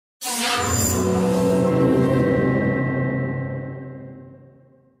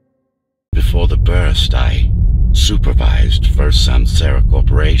before the burst, I supervised first Samsara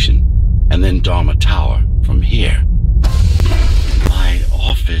Corporation and then Dharma Tower from here. My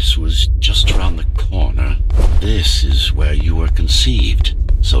office was just around the corner. This is where you were conceived,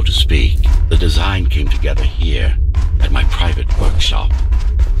 so to speak. The design came together here, at my private workshop.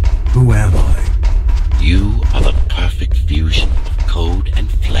 Who am I? You are the perfect fusion of code and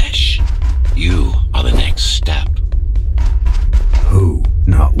flesh. You are the next step. Who,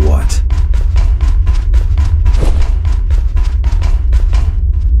 not what.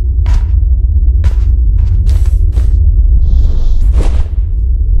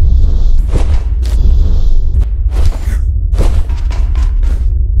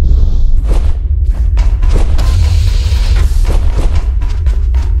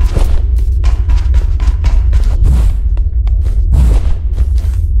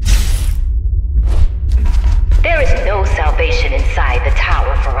 Inside the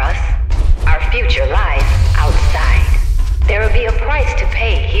tower for us. Our future lies outside. There will be a price to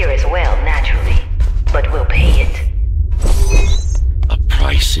pay here as well, naturally. But we'll pay it. A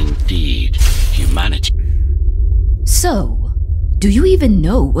price indeed. Humanity. So, do you even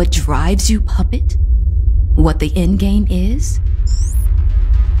know what drives you, puppet? What the endgame is?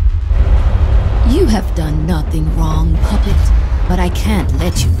 You have done nothing wrong, puppet, but I can't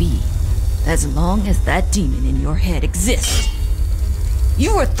let you be. As long as that demon in your head exists.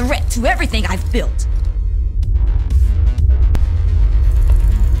 You're a threat to everything I've built.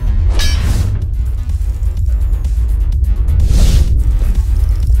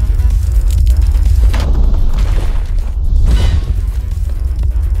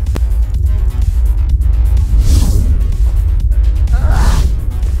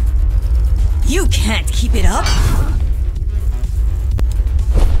 You can't keep it up.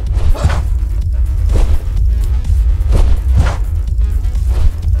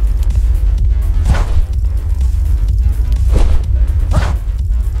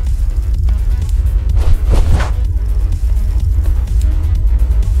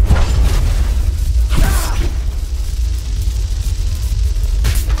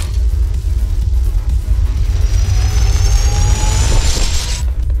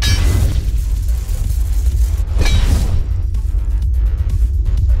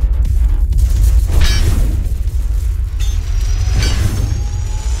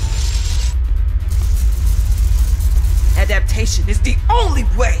 Adaptation is the only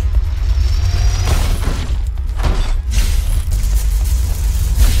way!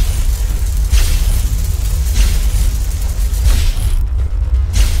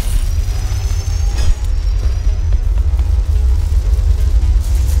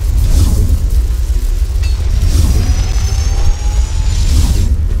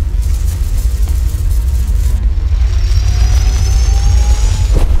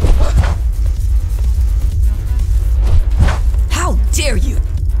 Dare you?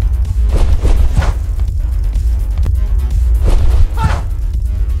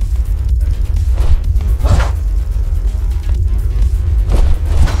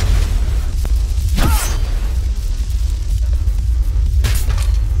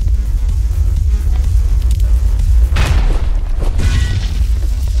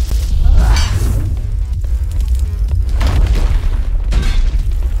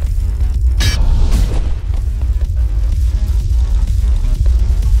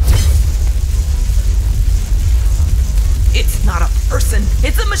 It's not a person,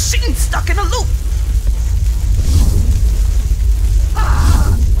 it's a machine stuck in a loop!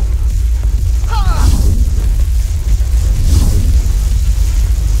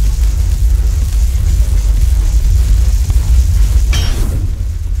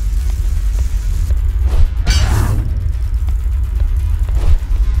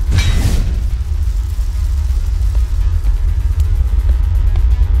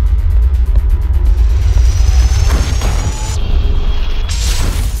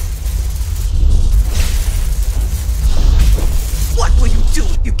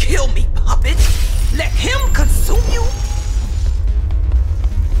 You kill me, puppet! Let him consume you?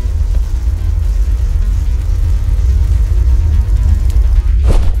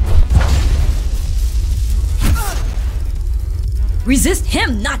 Resist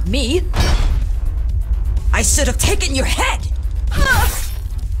him, not me! I should have taken your head!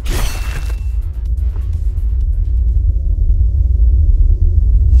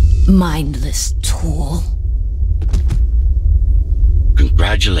 Mindless tool.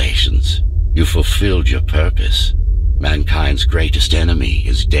 Congratulations. You fulfilled your purpose. Mankind's greatest enemy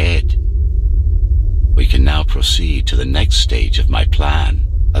is dead. We can now proceed to the next stage of my plan.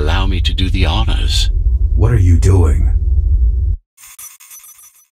 Allow me to do the honors. What are you doing?